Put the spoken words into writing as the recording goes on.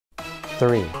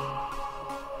3,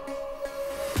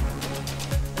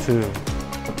 2,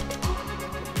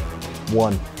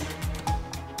 1.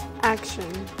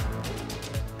 Action.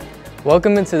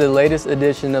 Welcome into the latest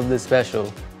edition of the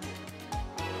special.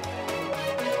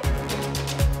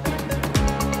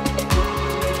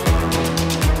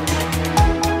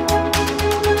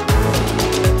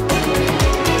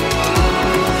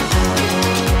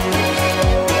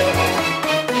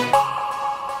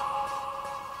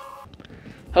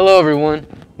 Hello everyone,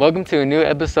 welcome to a new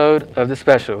episode of the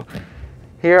special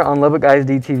here on Lubbock ISD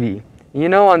TV. You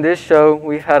know, on this show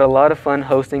we've had a lot of fun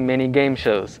hosting many game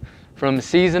shows, from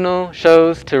seasonal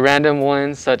shows to random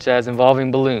ones such as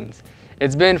involving balloons.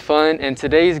 It's been fun, and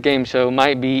today's game show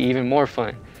might be even more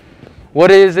fun. What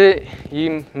is it,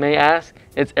 you may ask?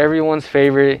 It's everyone's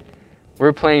favorite.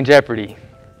 We're playing Jeopardy.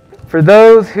 For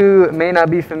those who may not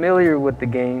be familiar with the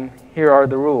game, here are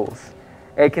the rules.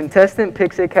 A contestant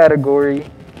picks a category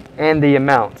and the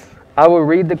amount. I will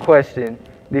read the question.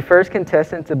 The first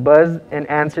contestant to buzz and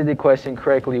answer the question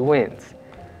correctly wins.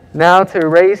 Now, to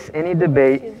erase any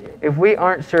debate, if we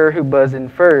aren't sure who buzzed in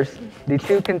first, the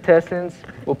two contestants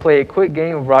will play a quick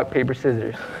game of rock, paper,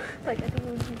 scissors.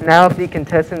 Now, if the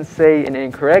contestants say an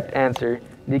incorrect answer,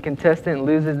 the contestant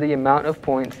loses the amount of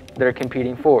points they're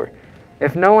competing for.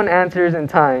 If no one answers in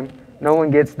time, no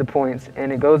one gets the points,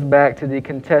 and it goes back to the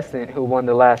contestant who won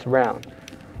the last round.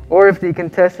 Or if the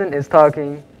contestant is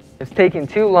taking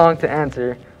too long to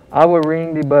answer, I will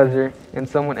ring the buzzer and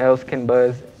someone else can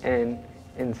buzz and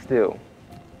instill.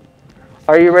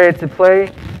 Are you ready to play?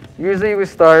 Usually we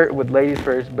start with ladies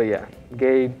first, but yeah,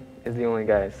 Gabe is the only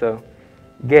guy. So,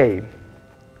 Gabe,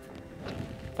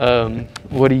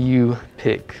 what do you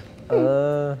pick?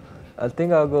 I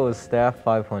think I'll go with staff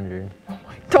 500.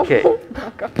 Okay,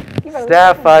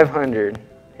 staff 500.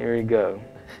 Here we go.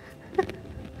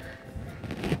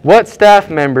 What staff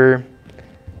member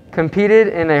competed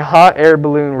in a hot air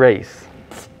balloon race?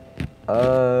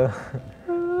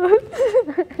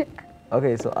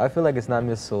 Okay, so I feel like it's not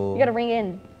Miss Soul. You gotta ring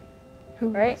in. Who?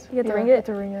 Right? You have to ring You it. have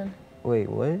to ring in. Wait,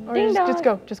 what? Or Ding dong. just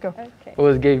go. Just go. Okay. What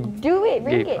was Gabe? Do it.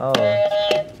 Ring Gabe. it. Oh,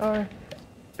 Or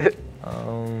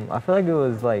I feel like it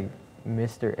was like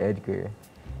Mr. Edgar.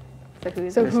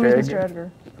 So who is Mr.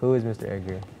 Edgar? Who is Mr.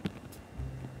 Edgar?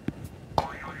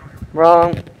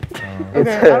 Wrong.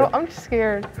 Okay, I'm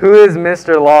scared. Who is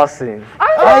Mr. Lawson?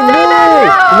 I knew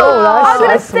it! No, I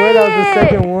I was swear gonna that was the say it.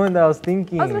 second one that I was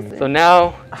thinking. So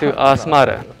now to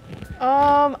Asmata.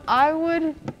 I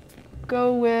would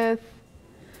go with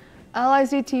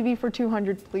LIZ TV for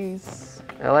 200, please.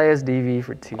 LISDV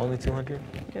for 2. Only 200?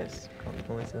 Yes.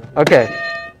 Only 200? Okay.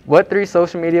 What 3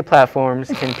 social media platforms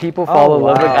can people follow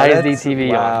Lubbock ISD that's-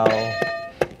 TV wow.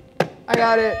 I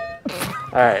got it. on?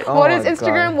 All right. Oh What my is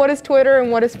Instagram? God. What is Twitter?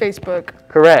 And what is Facebook?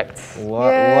 Correct.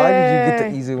 Why did you get the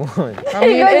Yay. easy one? I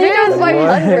mean, You it is chose like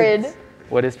 100.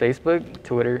 What is Facebook,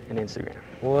 Twitter, and Instagram?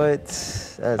 What?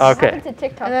 That's Okay. Happened to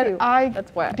TikTok And then too. I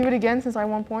That's whack. do it again since I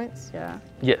won points. Yeah.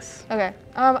 Yes. Okay.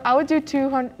 I would do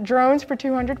 200 drones for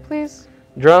 200, please.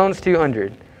 Drones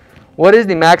 200. What is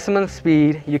the maximum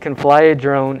speed you can fly a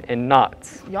drone in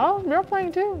knots? You're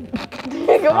playing too.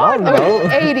 Come I on. don't know.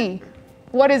 80.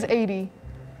 What is 80?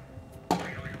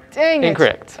 Dang it.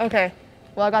 Incorrect. Okay.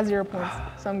 Well, I got 0 points,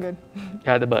 so I'm good. You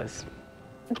had the buzz.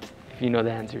 If you know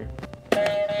the answer.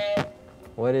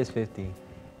 What is 50?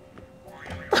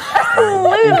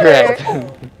 Incorrect.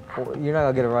 Well, you're not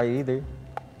gonna get it right either.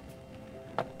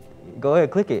 Go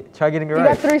ahead, click it. Try getting it You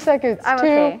right. got 3 seconds. I'm 2,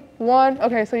 okay. 1.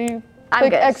 Okay, so you I'm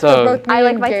click good. X So- for both me I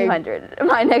like and my Gabe. 200.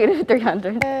 My negative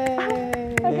 300.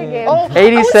 Hey. Okay, Gabe. Oh,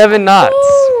 87 knots.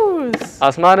 close.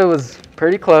 Asmata was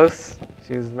pretty close.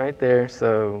 She was right there,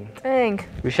 so Dang.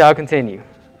 we shall continue.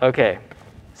 Okay.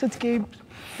 So it's Gabe.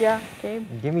 Yeah, Gabe.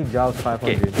 Give me jobs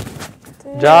 500.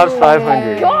 Jobs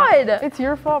 500. God. It's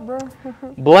your fault, bro.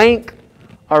 Blank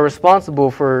are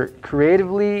responsible for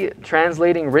creatively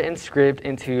translating written script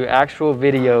into actual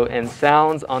video and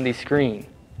sounds on the screen.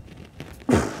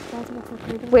 Responsible for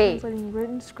creatively Wait. translating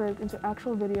written script into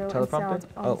actual video and Teleprompter? sounds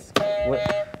on Oh, the screen.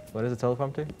 what is a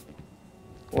teleprompter?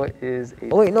 What is a...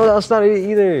 Oh wait, no, that's not it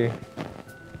either.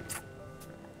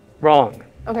 Wrong.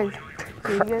 Okay.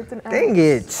 Gabe gets an Dang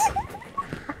it!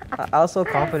 I was so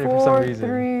confident for some 4,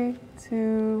 reason. 3,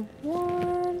 2,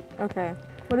 1. Okay.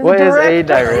 What is a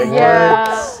director?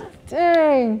 Yeah.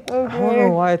 Dang. I don't know Okay.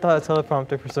 why I thought a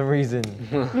teleprompter for some reason.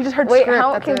 You just heard Wait, script.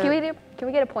 how that's can it.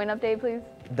 we get a point update, please?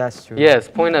 That's true. Yes,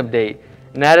 point update.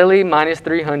 Natalie minus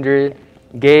 300,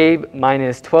 Gabe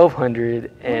minus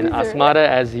 1200, and Loser. Asmata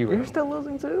at 0. You're still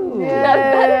losing too. Yeah.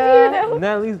 That is you, though.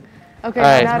 Natalie's. Okay, All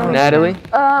right, Natalie.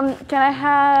 Natalie. Can I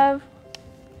have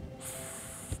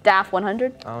Staff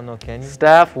 100. I don't know, can you?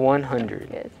 Staff 100.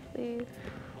 Yes, please.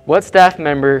 What staff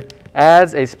member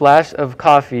adds a splash of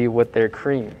coffee with their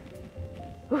cream?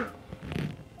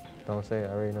 Don't say it.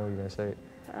 I already know you're gonna say it.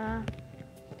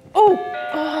 Oh,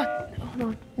 hold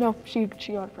on. No, she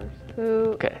got it first.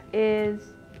 Who Okay. is?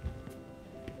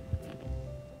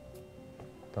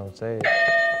 Don't say it.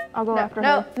 I'll go after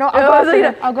No, her. No, I'll go after Selena.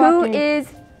 you. I'll go Who after you. is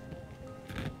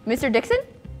Mr. Dixon?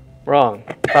 Wrong.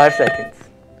 5 seconds.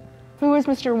 Who is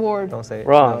Mr. Ward? Don't say it.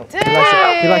 Wrong. No.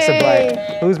 He likes it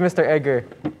black. Who's Mr. Edgar?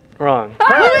 Wrong.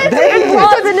 It's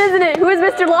Lawson, isn't it? Who is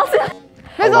Mr. Lawson?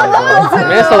 Miss Alonso.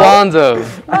 Miss Alonzo.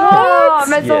 Oh,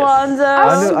 Miss Yes.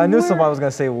 Alonso. I knew somebody was gonna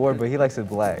say Ward, but he likes it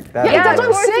black. That Yeah, that's what I'm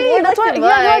of course saying. Ward That's likes why. it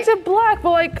Yeah, he black. likes it black, but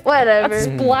like, Whatever. that's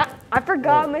black. I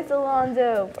forgot Miss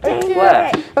Alonso.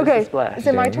 Splash. This Okay, is Splash. is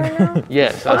it my turn now?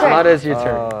 Yes, Okay. Asmata is your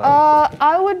turn.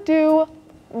 I would do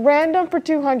random for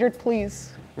 200,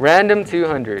 please. Random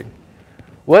 200.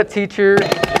 What teacher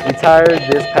retired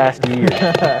this past year?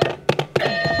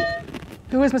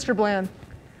 Who is Mr. Bland?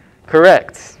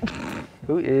 Correct.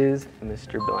 Who is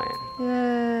Mr. Bland?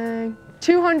 Yay.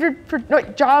 200 for, no,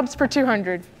 jobs for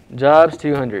 200. Jobs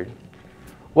 200.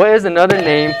 What is another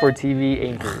name for TV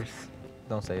anchors?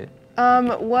 Don't say it.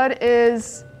 What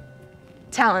is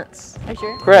talents? Are you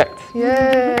sure? Correct. I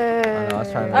Yay. know, I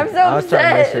was trying to I'm make, so I was trying to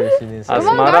make upset. sure she didn't say Come it.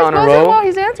 Come on, Asmata guys, on a buzz in roll. while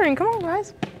he's answering. Come on,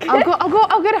 guys.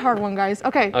 I'll get a hard one, guys.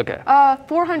 Okay. Okay.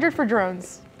 400 for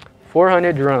drones.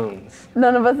 400 drones.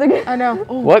 None of us are good. I know.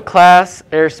 Ooh. What class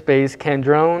airspace can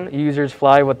drone users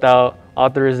fly without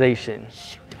authorization?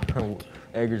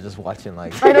 Edgar's just watching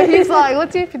like. I know, he's like,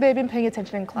 let's see if they've been paying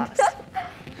attention in class.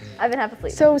 I've been half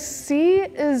asleep. So C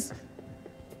is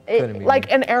Couldn't be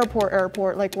like an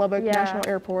airport, like Lubbock Yeah. National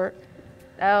Airport.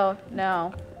 Oh,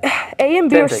 no. A and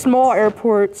B 10 are seconds. small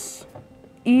airports.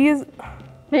 E is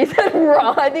He said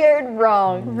wrong. I think I heard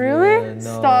wrong. really? Yeah, no.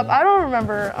 Stop. I don't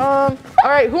remember. All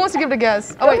right, who wants to give it a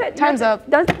guess? Oh Go wait, ahead, you time's have up.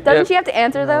 to- Doesn't Yep. she have to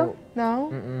answer though?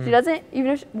 No. She doesn't?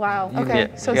 Even if she, wow. Okay.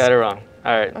 Yeah, so you got it wrong.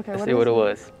 All right, Okay, let's what see is what it it?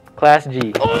 was. Class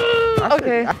G.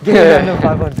 Okay. Give me random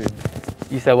 500.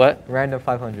 You said what? Random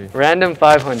 500. Random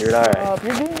 500, all right.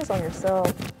 You're doing this on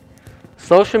yourself.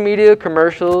 Social media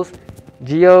commercials,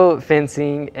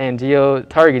 geo-fencing, and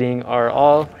geo-targeting are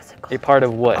all a part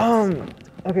of what?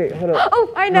 Okay, hold up.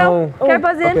 Oh, I know. No. Can I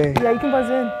buzz in? Okay. Yeah, you can buzz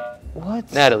in.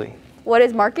 What? Natalie. What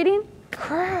is marketing?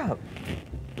 Crap.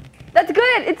 That's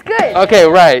good. It's good. Okay,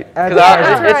 right. 'Cause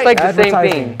Advertising. it's like the same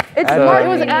Advertising. thing. It's So- marketing.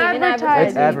 It was and advertising.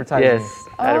 It's advertising. Yes,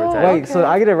 advertising. Wait, so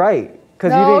I get it right?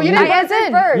 Cause No, you you didn't. didn't. I buzz answered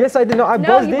in. first. Yes, I did. No, I No,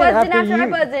 buzzed you in buzzed in after after you. I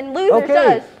buzzed in. Loser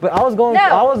Okay, shush. but I was going. No,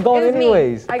 I was going it was me.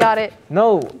 anyways. I got it.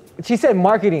 No, she said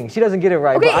marketing. She doesn't get it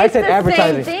right. Okay, but I it's said the same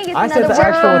advertising. thing. It's I said the another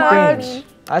word for actual marketing. thing.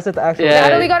 I said the actual. Yeah.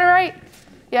 Natalie got it right.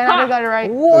 Yeah, Natalie got it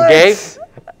right. What? Gabe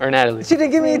or Natalie? She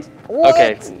didn't give me. What?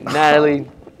 Okay, Natalie,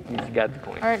 you got the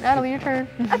point. All right, Natalie, your turn.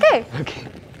 Okay. Okay.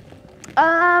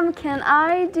 Can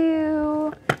I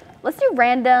do? Let's do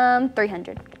random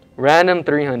 300. Random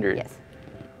 300. Yes.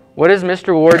 What is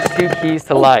Mr. Ward's 2 keys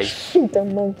to life? Shoot, the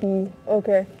monkey.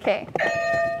 Okay. Okay.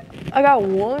 I got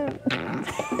one.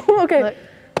 Okay. Look. He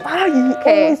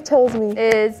Okay. always tells me.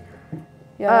 Is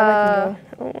Yeah, that makes me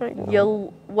go. Oh my God.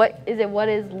 you what is it? What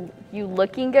is you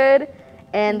looking good?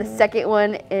 And the second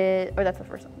one is, or that's the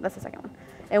first one. That's the second one.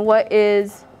 And what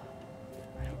is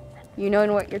you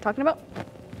knowing what you're talking about?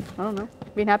 I don't know.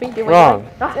 Being happy? Doing what you Wrong.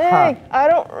 like? Dang, I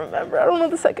don't remember. I don't know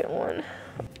the second one.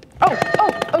 Oh,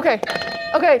 okay.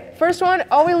 Okay, first one,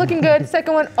 always looking good.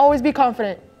 Second one, always be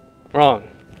confident. Wrong.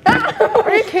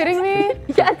 Are you kidding me?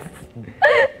 Yes.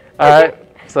 All right,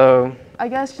 so I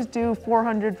guess just do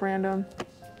 400 random.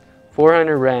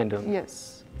 400 random.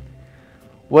 Yes.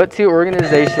 What 2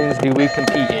 organizations do we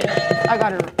compete in? I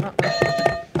got it.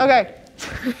 Okay.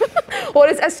 What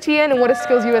is STN and what is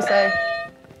Skills USA?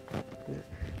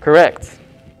 Correct.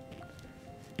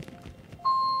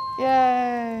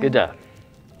 Yay. Good job.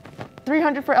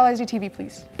 300 for LIZ TV,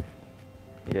 please.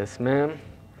 Yes, ma'am.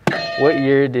 What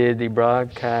year did the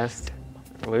broadcast?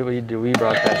 What year did we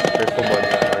broadcast the first football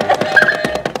game?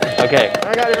 Okay.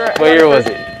 I got it right. What year was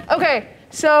it? Okay,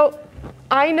 so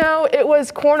I know it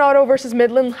was Coronado versus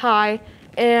Midland High,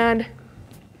 and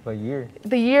What year?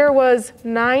 the year was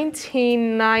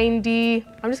 1990.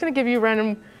 I'm just gonna give you a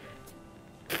random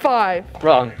 5.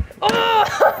 Wrong.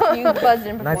 You buzzed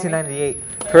in before me. 1998.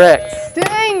 Correct.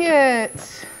 Dang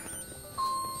it!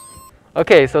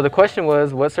 Okay, so the question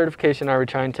was, what certification are we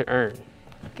trying to earn?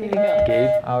 Gabe?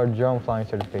 Our drone flying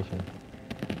certification.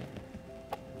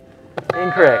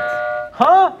 Incorrect.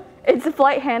 Huh? It's a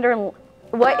flight handler.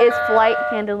 What is flight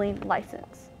handling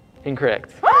license?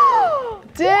 Incorrect. Dang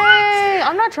Dang,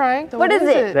 I'm not trying. So What is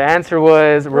it? The answer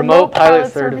was remote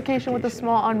pilot certification with a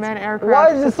small unmanned aircraft.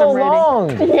 Why is it so system rating.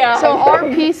 long? Yeah. So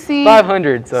RPC.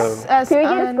 500. So SN. Can we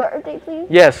get a score update, please?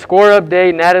 yes, score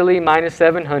update. Natalie minus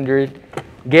 700.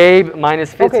 Gabe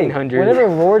minus 1500. Whenever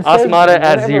Ward says, Asmata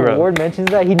at whenever 0. Ward mentions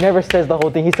that, he never says the whole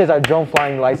thing. He says our drone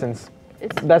flying license.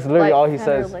 That's literally all he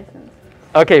says.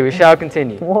 Okay, we shall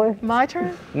continue. What? My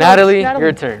turn? Natalie, Natalie.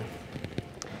 your turn.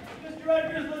 Mr.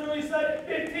 Rogers literally said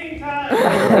it 15 times.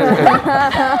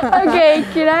 Okay,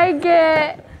 can I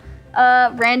get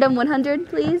random 100,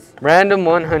 please? Random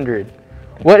 100.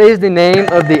 What is the name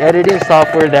of the editing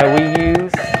software that we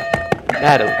use?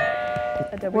 Natalie.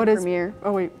 Adobe What is- Premiere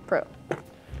Oh, wait. Pro.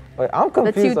 Wait, I'm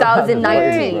confused. on how this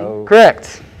 2019. works, bro.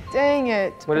 Correct. Dang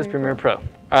it. What is Premiere Pro? All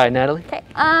right, Natalie. Okay.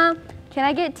 Can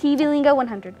I get TV Lingo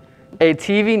 100? A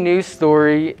TV news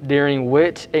story during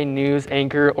which a news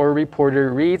anchor or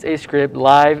reporter reads a script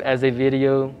live as a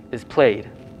video is played.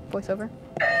 Voiceover.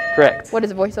 Correct. What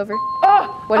is voiceover?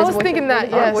 Oh, What I is was thinking voiceover?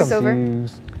 that, What yes. is voiceover?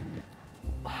 Confused.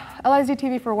 LIZ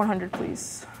TV for 100,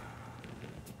 please.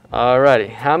 Alrighty.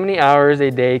 How many hours a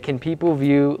day can people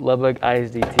view Lubbock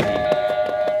ISD TV?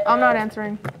 I'm not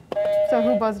answering. So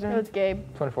who buzzed in? It's Gabe.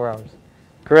 24 hours.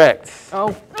 Correct.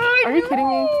 Oh, are you kidding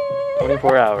me?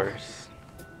 24 hours.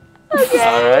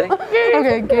 Alrighty.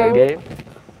 Okay, Gabe. Gabe.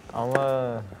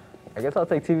 I guess I'll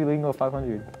take TV Lingo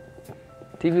 500.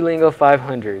 TV Lingo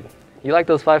 500. You like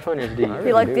those 500s, do I you?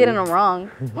 feel like getting them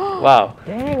wrong. Wow.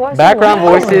 Dang, why Background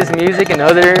voices, music, and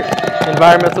other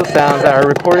environmental sounds that are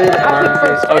recorded on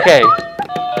this. Okay.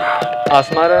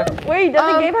 Asmata? Wait,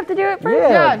 doesn't Gabe have to do it first?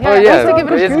 Yeah, Oh, I yeah. have to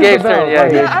give it a It's shoot Gabe's about, turn. Yeah,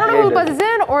 like- Gabe. Yeah, I don't know who Gabe does. buzzes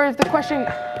in or if the question.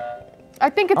 I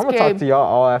think it's I'm gonna Gabe. talk to y'all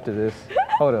all after this.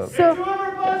 Hold up. Whoever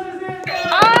buzzes in,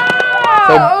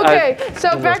 Ah, So, okay.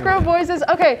 So background voices.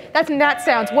 Okay, that's Nat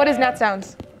sounds. What is Nat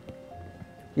sounds?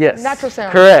 Yes. Natural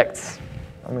sound. Correct.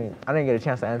 I mean, I didn't get a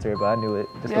chance to answer it, but I knew it.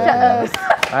 Just Yes. so you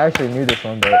know. I actually knew this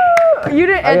one, but You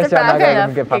didn't I answer guess y'all not fast gonna enough.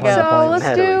 even get Okay, 500 go. So points.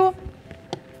 let's do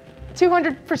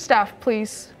 200 for staff,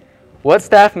 please. What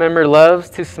staff member loves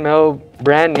to smell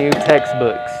brand new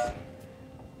textbooks?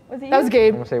 Was it That was you?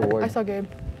 Gabe. I'm gonna say Ward. I saw Gabe.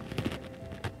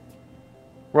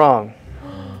 Wrong.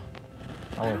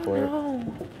 I went for it.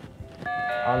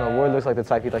 I don't know. Ward looks like the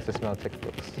type he likes to smell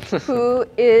textbooks. Who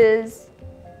is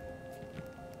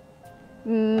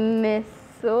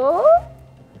Missile?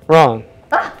 Wrong.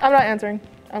 I'm not answering.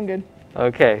 I'm good.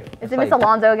 Okay. Is it Miss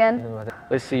Alonzo again?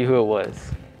 Let's see who it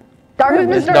was. Darwin.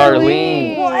 Miss Mr.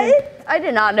 Darlene. What? I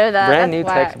did not know that. Brand That's new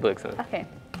whack. textbooks. Huh? Okay.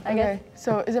 I guess Okay.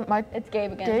 So is it my it's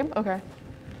Gabe again. Gabe? Okay.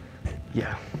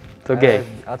 Yeah. So Gabe.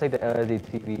 I'll take the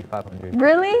TV 500.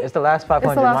 Really? It's the last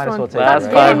 500. last Might as one. well take Last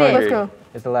it. five. Right? 500. Let's go.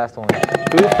 It's the last one.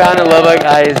 Who founded Lubbock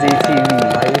ISD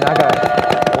TV?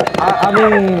 I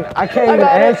mean, I can't even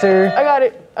got it. answer. I got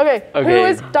it. Okay. Who Okay.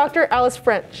 is Dr. Alice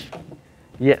French?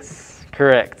 Yes.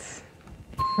 Correct.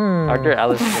 Dr.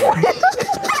 Alice.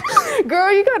 You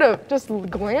Girl, you gotta just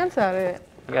glance at it.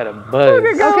 got a buzz.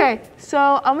 Okay. So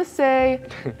I'm gonna say,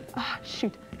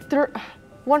 shoot,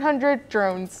 100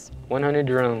 drones. 100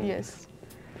 drones. Yes.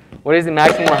 What is the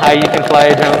maximum height you can fly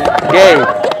a drone? Gabe.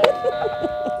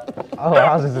 Oh,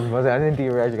 I was just buzzing. I didn't think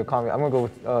you were actually gonna call me. I'm gonna go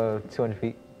with 200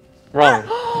 feet. Wrong.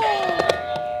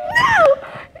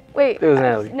 Wait. It was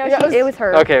Natalie. No, Yeah, it was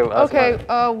her. Okay. Well, that's Okay.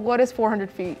 fine. What is 400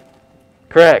 feet?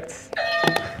 Correct.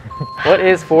 What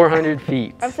is 400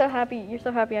 feet? I'm so happy. You're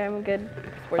so happy I'm good.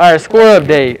 All right, score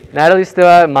update. Natalie's still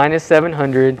at minus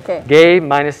 700. Okay. Gabe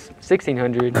minus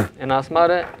 1600, and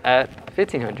Asmata at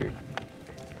 1500.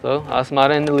 So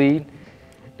Asmata in the lead.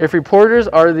 If reporters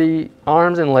are the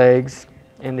arms and legs,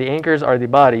 and the anchors are the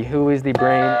body, who is the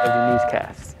brain of the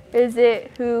newscast? Is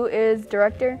it who is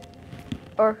director?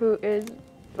 Or who is...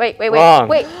 Wait. Wrong.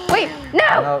 Wait.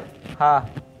 No! No. Ha.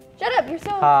 Shut up. You're so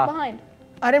Ha. behind.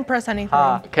 I didn't press anything.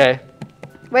 Ha. Okay.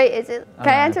 Wait, is it... Can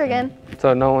I answer again?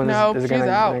 So no one No, is she's gonna,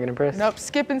 out. not gonna press. Nope.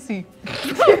 Skip and see.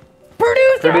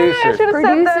 Producer.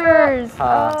 Producers.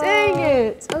 Ha. Dang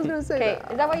it! I was gonna say Okay,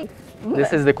 that. is that why you...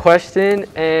 This is the question,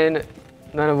 and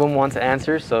none of them want to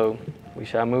answer, so we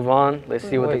shall move on. Let's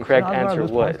see what the Wait, correct shouldn't I answer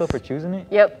lose points was. though for choosing it?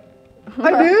 Yep.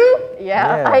 I do?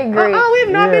 Yeah, Yeah. I agree. Oh,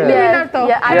 we've not been doing yeah, that though.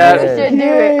 yeah, I Yeah. think we should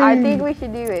do it. I think we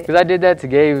should do it. Because I did that to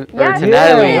Gabe, or Yeah, to you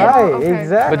Natalie. did. Right, Okay.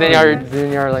 exactly. But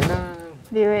then y'all are like, nah.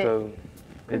 Do it. So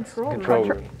it's Control control room.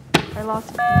 room. I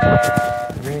lost.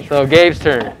 So Gabe's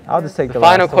turn. I'll just take The the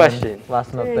final last one. question.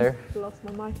 Last one up there. Lost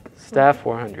my mic. Staff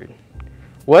 400.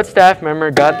 What staff member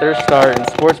got their start in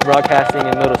sports broadcasting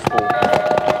in middle school?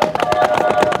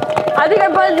 I think I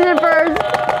buzzed in first.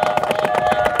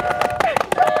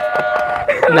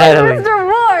 Natalie. Mr.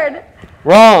 Ward.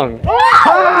 Wrong.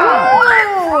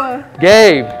 Oh!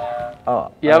 Gabe.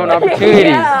 Oh, You have an opportunity.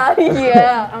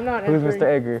 Yeah. I'm not Who's answering.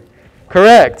 Mr. Edgar?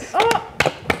 Correct.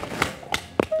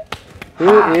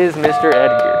 Who is Mr.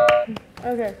 Edgar?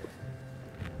 Okay.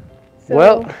 So,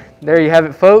 Well, there you have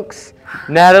it, folks.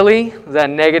 Natalie was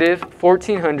at negative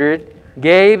 1,400.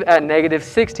 Gabe at negative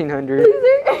 1,600.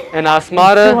 And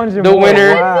Asmata, 200 the more.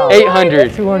 winner, Wow.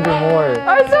 800. 200 more.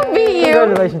 I still beat you.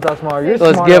 Congratulations, Asmar. You're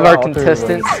Let's smarter give our than all three of us.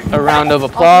 contestants a round of all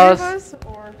three applause. of us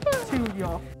or two of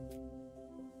y'all?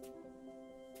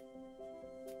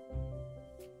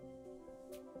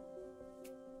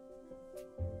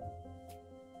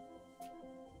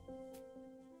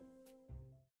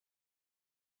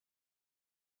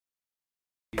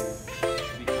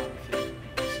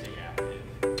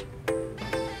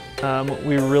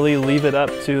 We really leave it up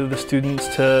to the students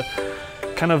to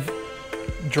kind of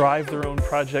drive their own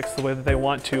projects the way that they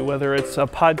want to, whether it's a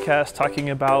podcast talking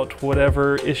about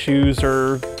whatever issues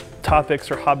or topics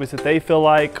or hobbies that they feel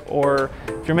like, or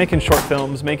if you're making short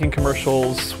films, making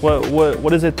commercials,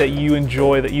 what is it that you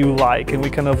enjoy, that you like? And we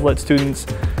kind of let students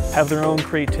have their own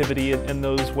creativity in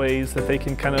those ways that they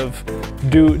can kind of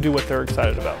do what they're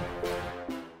excited about.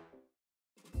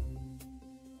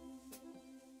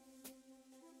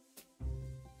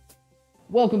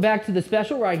 Welcome back to the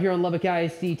special right here on Lubbock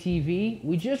ISD TV.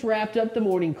 We just wrapped up the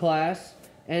morning class,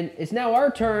 and it's now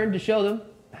our turn to show them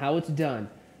how it's done.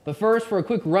 But first, for a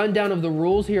quick rundown of the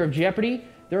rules here of Jeopardy,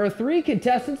 there are 3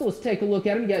 contestants. Let's take a look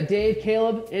at them. You got Dave,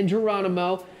 Caleb, and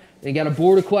Geronimo. And you got a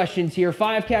board of questions here,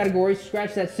 5 categories.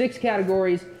 Scratch that, 6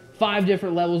 categories, 5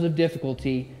 different levels of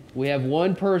difficulty. We have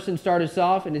one person start us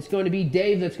off, and it's going to be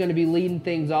Dave that's going to be leading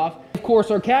things off. Of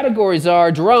course, our categories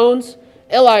are drones,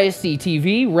 LISD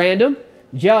TV, random,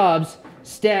 jobs,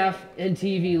 staff, and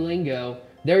TV lingo.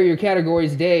 There are your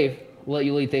categories. Dave, we'll let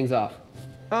you lead things off.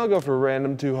 I'll go for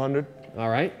random 200. All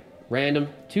right, random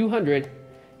 200.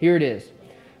 Here it is.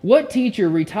 What teacher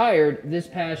retired this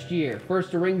past year?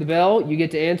 First to ring the bell, you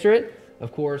get to answer it.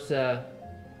 Of course,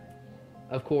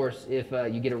 if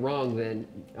you get it wrong, then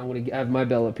I'm going to have my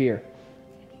bell up here.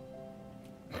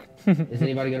 Is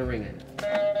anybody going to ring it?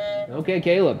 Okay,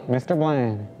 Caleb. Mr.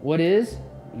 Bland. What is?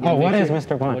 Oh, what is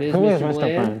Mr. Bland? What is Who is Mr. Mr.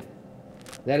 Bland? Bland?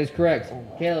 That is correct.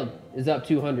 Caleb is up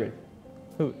 200.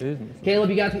 Who is Mr. Caleb,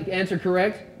 you got the answer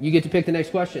correct. You get to pick the next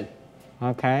question.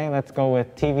 Okay, let's go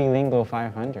with TV Lingo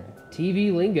 500.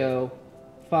 TV lingo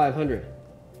 500.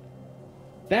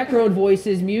 Background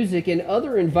voices, music, and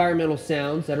other environmental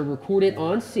sounds that are recorded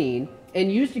on scene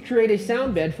and used to create a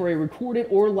sound bed for a recorded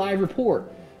or live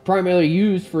report. Primarily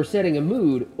used for setting a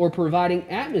mood or providing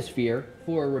atmosphere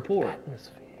for a report.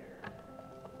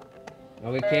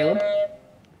 Okay, Caleb?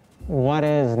 What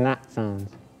is not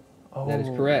sounds? That is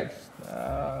correct.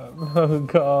 Oh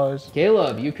gosh.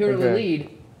 Caleb, you currently Okay.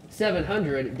 lead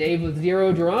 700. Dave with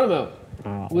 0. Geronimo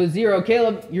Oh. with 0.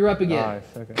 Caleb, you're up again.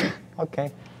 Nice, okay.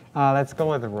 Okay, let's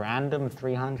go with random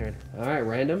 300. All right,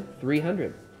 random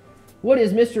 300. What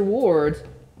is Mr. Ward's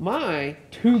My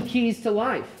 2 Keys to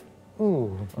Life?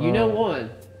 Ooh. You know one,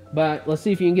 but let's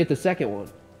see if you can get the second one.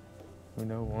 We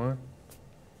know one.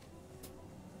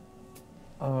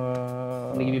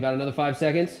 I'm gonna give you about another 5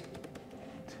 seconds.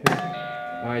 2.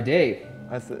 All right, Dave.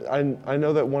 I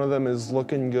know that one of them is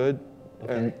looking good,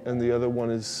 Okay. and the other one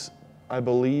is, I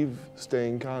believe,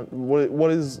 staying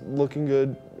what is looking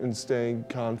good and staying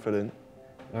confident?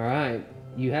 All right,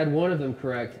 you had one of them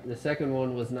correct. The second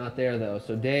one was not there though.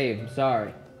 So Dave, I'm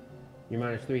sorry. You're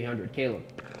minus 300. Caleb.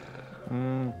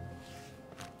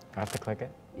 Have to click it.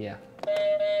 Yeah.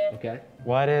 Okay.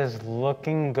 What is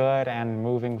looking good and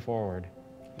moving forward?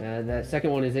 That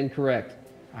second one is incorrect.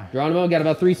 Geronimo, got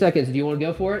about 3 seconds. Do you want to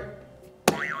go for it?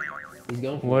 He's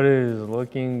going for What is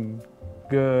looking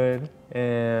good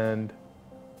and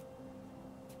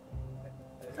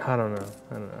I don't know.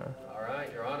 All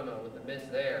right, Geronimo with the miss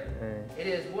there. It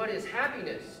is what is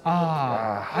happiness?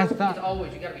 I First thing is thought.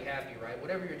 always you got to be happy, right?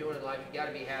 Whatever you're doing in life, you got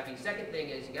to be happy. Second thing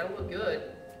is you got to look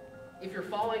good. If you're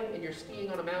falling and you're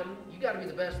skiing on a mountain, you got to be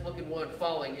the best looking one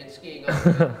falling and skiing on a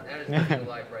mountain. That is living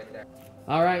life right there.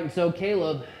 All right, and so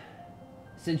Caleb,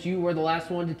 since you were the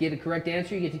last one to get a correct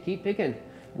answer, you get to keep picking.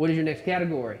 What is your next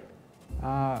category?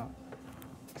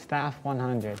 Staff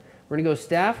 100. We're gonna go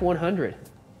staff 100.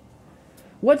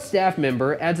 What staff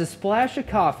member adds a splash of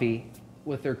coffee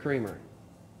with their creamer?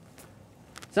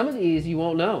 Some of these you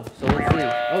won't know, so let's see.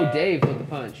 Oh, Dave with the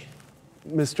punch.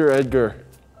 Mr. Edgar.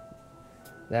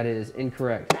 That is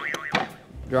incorrect.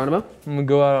 Geronimo? I'm gonna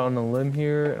go out on a limb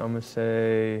here. I'm gonna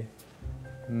say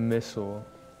missile.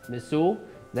 Miss Sewell?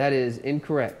 That is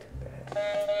incorrect.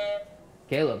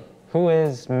 Caleb? Who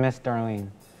is Miss Darlene?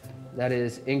 That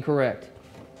is incorrect.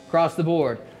 Across the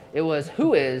board, it was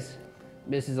who is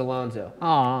Mrs. Alonso.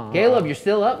 Aw. Caleb, you're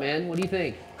still up, man. What do you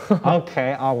think?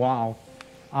 Okay. Oh wow.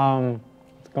 Let's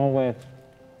go with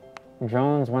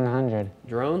drones 100.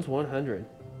 Drones 100.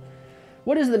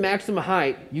 What is the maximum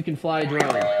height you can fly a drone?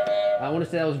 I want to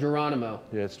say that was Geronimo.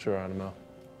 Yeah, it's Geronimo.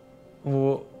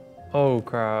 Well, oh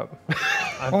crap.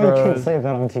 I Oh, you can't froze. say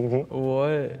that on TV.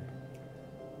 What?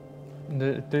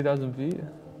 3,000 feet?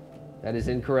 That is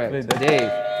incorrect. Wait,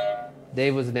 that's-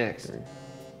 Dave was next.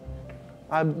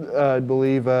 I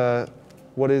believe,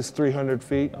 what is 300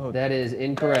 feet? That is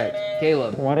incorrect.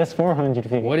 Caleb, What is 400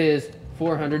 feet? what is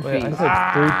 400 Wait, feet? I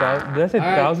said 3,000. Did I say All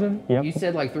right. 1,000? Yep. You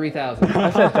said like 3,000. I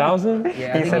said 1,000? Yeah, I He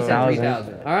think you said said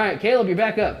 3,000. All right, Caleb, you're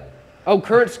back up. Oh,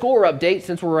 current score update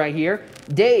since we're right here.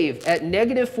 Dave at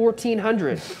negative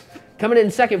 1,400. Coming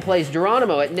in second place,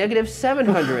 Geronimo at negative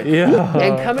 700. Yeah.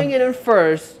 And coming in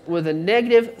first with a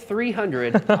negative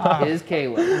 300 is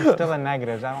Caleb. Still in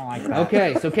negatives. I don't like that.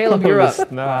 Okay, so Caleb, you're up.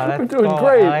 Let's doing go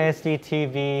great. LASD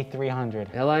TV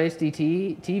 300.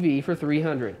 LISDT TV for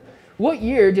 300. What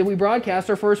year did we broadcast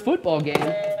our first football game?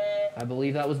 I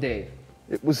believe that was Dave.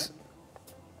 It was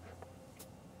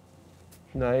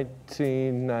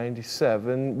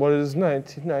 1997. What is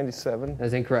 1997? That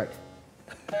is incorrect.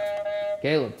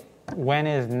 Caleb, When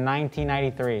is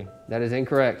 1993? that is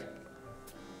incorrect.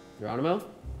 Geronimo?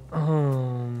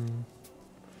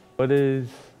 What is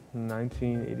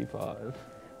 1985?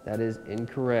 That is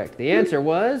incorrect. The answer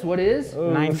was, what is?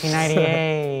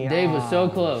 1998. Dave was so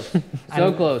close.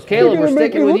 So close. Caleb, we're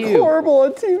sticking with you. horrible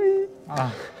on TV.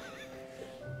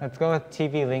 Let's go with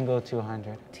TV Lingo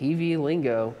 200. TV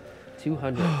lingo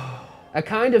 200. A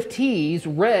kind of tease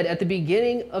read at the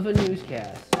beginning of a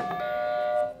newscast.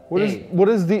 Dave. What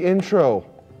is the intro?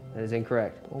 That is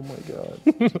incorrect. Oh my god.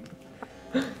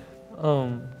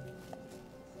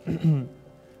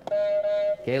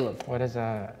 Caleb, What is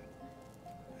a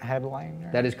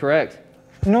headliner? that is correct.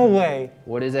 No way.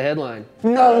 What is a headline?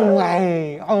 No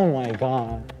way. Oh my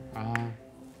god.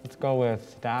 Let's go with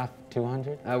staff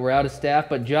 200. We're out of staff,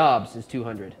 but jobs is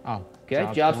 200. Oh. Okay,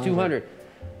 jobs 200.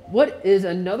 What is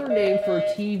another name for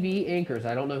TV anchors?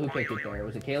 I don't know who picked it there.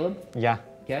 Was it Caleb? Yeah.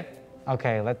 Okay.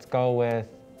 Okay, let's go with.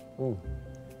 Ooh,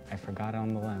 I forgot it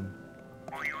on the limb.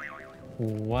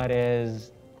 What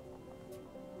is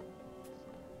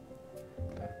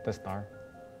the star?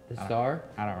 The star.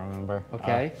 I don't remember.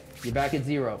 Okay. You're back at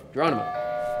 0. Geronimo.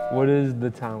 What is the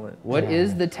talent? What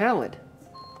is the talent?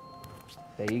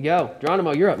 There you go.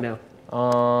 Geronimo, you're up now.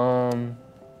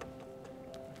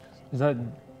 Is that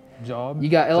job? You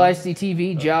got LIC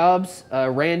TV, jobs,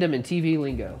 random, and TV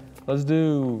lingo. Let's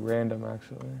do random,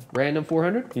 actually. Random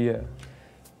 400? Yeah.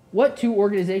 What two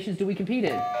organizations do we compete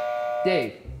in?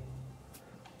 Dave.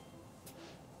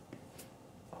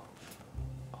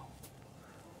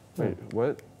 Wait,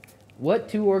 what? What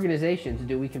two organizations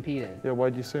do we compete in? Yeah,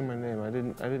 why'd you say my name? I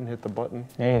didn't hit the button.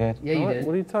 Yeah, you did. Yeah, you What? did.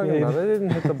 What are you talking about? I didn't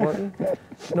hit the button.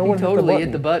 No You one totally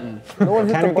hit the button. button. No one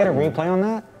hit Can the we get a button. replay on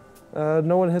that?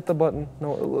 No one hit the button.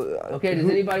 No. Okay, does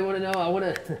anybody want to know? I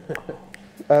want to.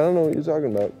 I don't know what you're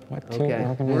talking about. What two Okay, we're going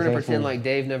to pretend organizations? like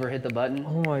Dave never hit the button.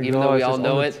 Oh my god. Even though we all it's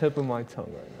know on it. the tip of my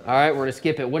tongue right now. All right, we're going to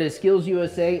skip it. What is Skills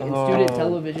USA and Student Oh.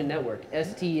 Television Network?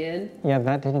 STN, Yeah,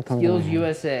 that didn't come to Skills my head.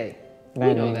 USA. We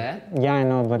That know name. that. Yeah, I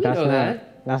know, but We that's know not.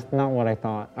 that. That's not what I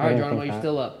thought. All right, I didn't Geronimo, think you're that.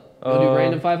 still up. We'll do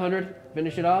random 500,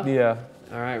 finish it off? Yeah.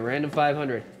 All right, random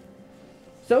 500.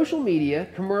 Social media,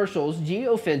 commercials,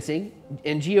 geofencing,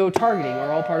 and geo-targeting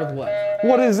are all part of what?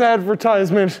 What is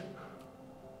advertisement?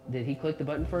 Did he click the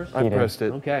button first? I did. pressed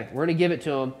it. Okay, we're gonna give it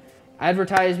to him.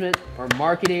 Advertisement or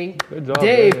marketing. Good job,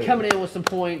 Dave Dave. coming in with some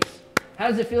points. How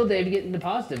does it feel, Dave, getting the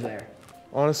positive there?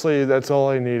 Honestly, that's all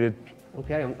I needed.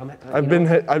 Okay, I've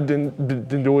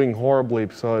been doing horribly,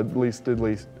 so at least.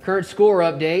 Current score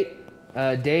update.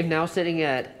 Dave now sitting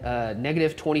at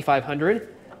negative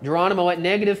 2,500. Geronimo at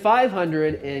negative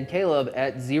 500, and Caleb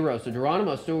at 0. So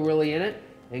Geronimo's still really in it,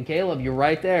 and Caleb, you're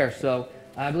right there. So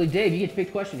I believe, Dave, you get to pick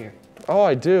the question here. Oh,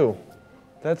 I do.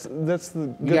 That's the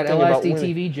You good got thing about LISD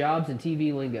winning. TV, jobs, and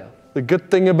TV lingo. The good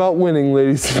thing about winning,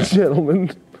 ladies and gentlemen.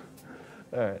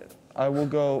 All right, I'm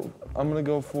gonna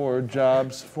go for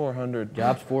jobs 400.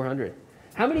 Jobs 400.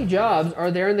 How many jobs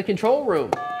are there in the control room?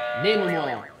 Name them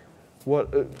all.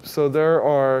 What? So there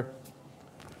are.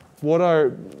 What are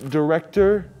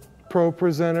director, pro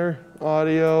presenter,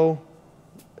 audio,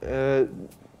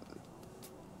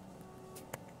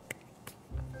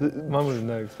 Mine was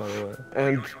next, by the way.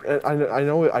 and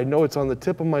I know it's on the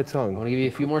tip of my I tongue. want to give you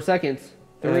a few more seconds.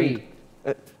 3,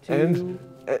 And 2,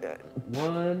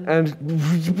 1. and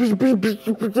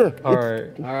All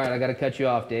right. All right, I got to cut you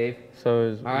off, Dave. So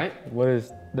is All right. what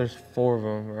is? There's 4 of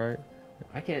them, right?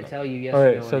 I can't tell you yes All or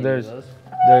right, no so on any of those.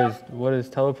 there's what is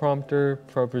teleprompter,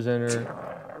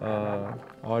 ProPresenter,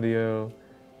 audio,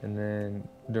 and then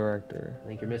director. I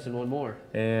think you're missing one more.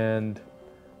 And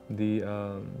the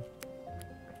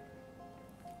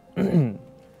I'm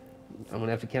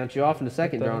gonna have to count you off in a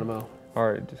second, Geronimo.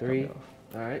 all right, just 3. cut me off.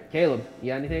 All right, Caleb,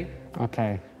 you got anything?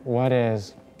 Okay. What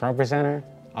is ProPresenter,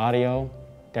 audio,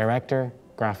 director,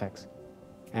 graphics,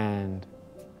 and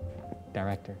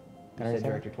director? Did I You said say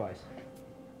director twice.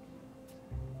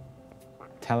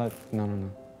 No.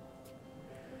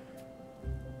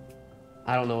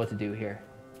 I don't know what to do here.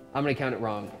 I'm gonna count it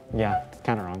wrong. Yeah,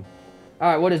 kind of wrong. All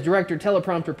right, what is director,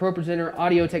 teleprompter, ProPresenter,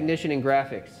 audio technician, and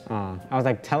graphics? I was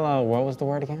like, what was the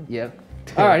word again? Yep.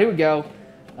 All right, here we go.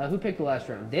 Who picked the last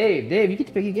round? Dave. Dave, you get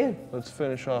to pick again. Let's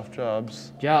finish off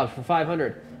jobs. Jobs for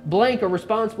 500. Blank are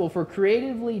responsible for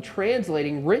creatively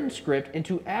translating written script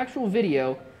into actual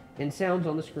video and sounds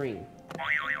on the screen.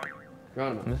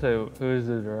 Geronimo. I'm gonna say, who is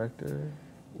the director?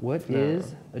 What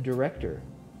is a director?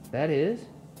 That is.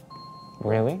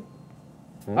 Really?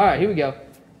 All right, here we go.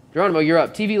 Geronimo, you're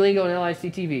up. TV Lingo and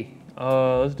LIC TV.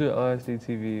 Let's do LSD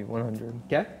TV 100.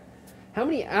 Okay. How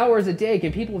many hours a day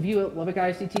can people view at Lubbock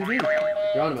ISD TV?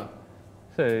 Geronimo.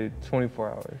 Say 24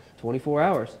 hours. 24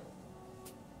 hours.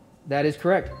 That is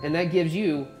correct. And that gives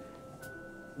you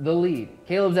the lead.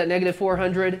 Caleb's at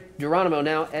 -400. Geronimo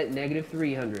now at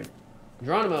 -300.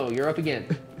 Geronimo, you're up again.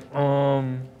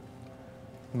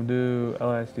 We'll do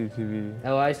LSD TV.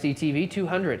 LIC TV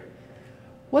 200.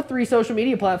 What 3 social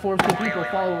media platforms can people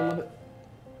follow on Lubbock?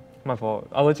 My fault.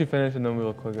 I'll let you finish and then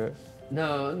we'll click it.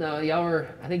 No,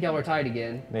 I think y'all were tied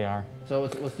again. They are. So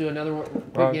let's do another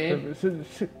quick game.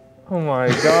 Oh my All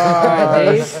right, god.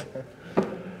 Dave.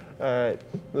 All right.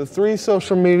 The 3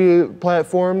 social media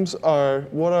platforms are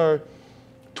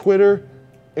Twitter,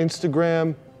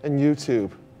 Instagram, and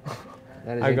YouTube.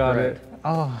 That is I got incorrect. it.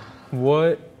 Oh.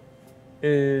 What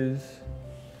is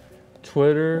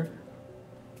Twitter,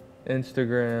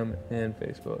 Instagram, and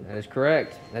Facebook? That is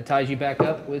correct. That ties you back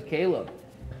up with Caleb.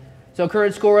 So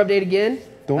current score update again.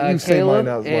 Don't you say Caleb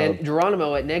mine out and loud.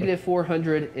 Geronimo at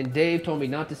 -400, and Dave told me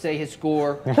not to say his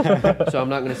score, so I'm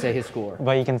not going to say his score.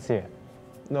 But you can see it.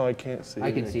 No, I can't see it.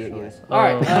 I can see it, actually. yes. All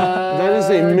right. That is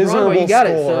a Geronimo, miserable you got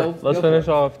it. score. So Let's go for finish it.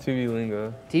 off TV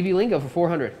Lingo. TV Lingo for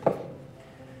 400.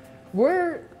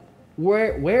 Where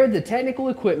the technical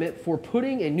equipment for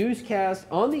putting a newscast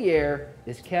on the air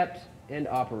is kept and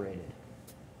operated.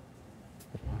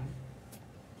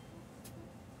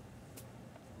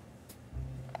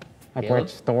 Like where Caleb?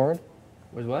 it's stored?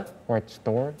 Where's what? Where it's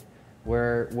stored?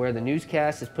 Where the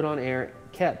newscast is put on air,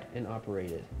 kept and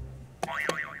operated.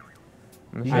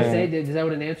 Did you say? Is that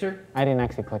what an answer? I didn't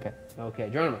actually click it. Okay,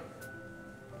 Geronimo.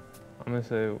 I'm gonna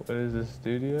say, what is the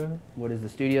studio? What is the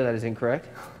studio? That is incorrect.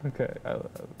 Okay,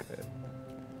 okay.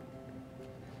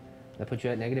 That puts you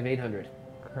at -800.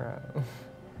 Crap.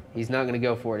 He's not going to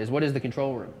go for it. What is the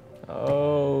control room?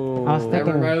 Oh. I was That room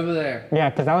thinking, right over there. yeah,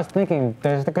 because I was thinking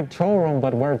there's the control room,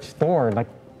 but where it's stored, like,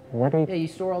 where do we? Yeah, you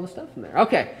store all the stuff in there.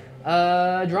 Okay.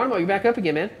 Geronimo, you're back up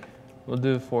again, man. We'll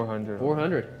do 400.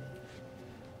 400.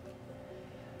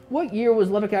 What year was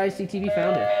Lubbock ISD TV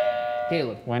founded?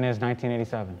 Caleb. When is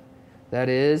 1987? That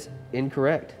is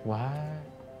incorrect. What?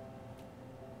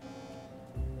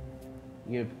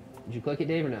 Did you click it,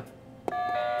 Dave, or no?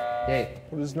 Dave.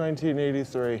 What is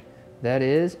 1983? That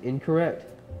is incorrect.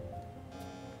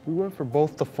 We went for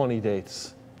both the funny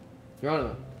dates.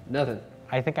 Geronimo. Nothing.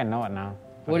 I think I know it now.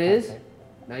 but What I can't is? say.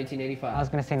 1985. I was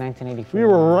gonna say 1984. We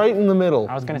were right in the middle.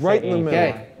 I was gonna say right in the 84. middle.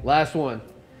 Okay, last one.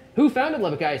 Who founded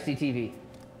Lubbock ISD TV?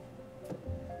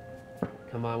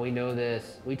 Come on, we know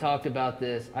this. We talked about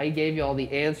this. I gave you all the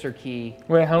answer key.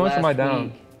 Wait, how much am I last down?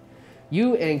 week.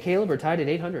 You and Caleb are tied at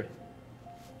 800.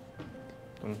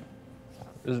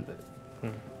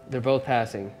 They're both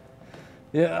passing.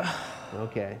 Yeah.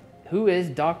 Okay. Who is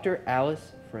Dr.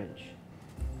 Alice French?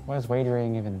 What does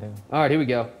wagering even do? All right, here we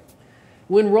go.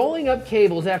 When rolling up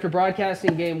cables after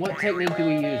broadcasting game, what technique do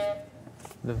we use?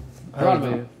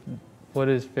 Geronimo. What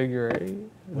is figure 8?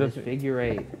 What is figure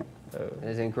 8? That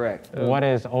is incorrect. What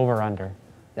is over under?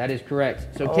 That is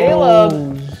correct. So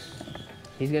Caleb,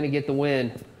 he's going to get the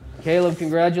win. Caleb,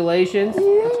 congratulations.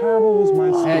 How terrible was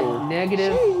my score? At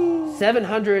negative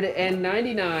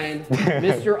 799,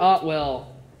 Mr. Otwell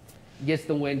gets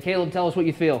the win. Caleb, tell us what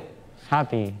you feel.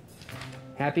 Happy.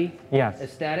 Happy? Yes.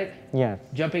 Ecstatic? Yes.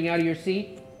 Jumping out of your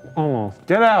seat? Almost.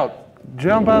 Get out.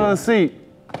 Jump out of the seat.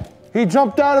 He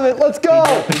jumped out of it. Let's go.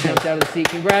 He jumped out of the seat.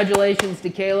 Congratulations to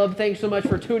Caleb. Thanks so much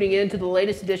for tuning in to the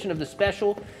latest edition of The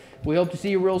Special. We hope to see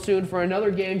you real soon for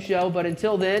another game show. But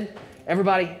until then,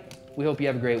 everybody, we hope you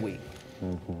have a great week.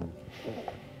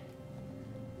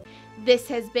 This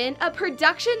has been a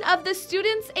production of the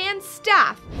students and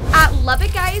staff at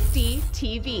Lubbock ISD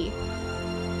TV.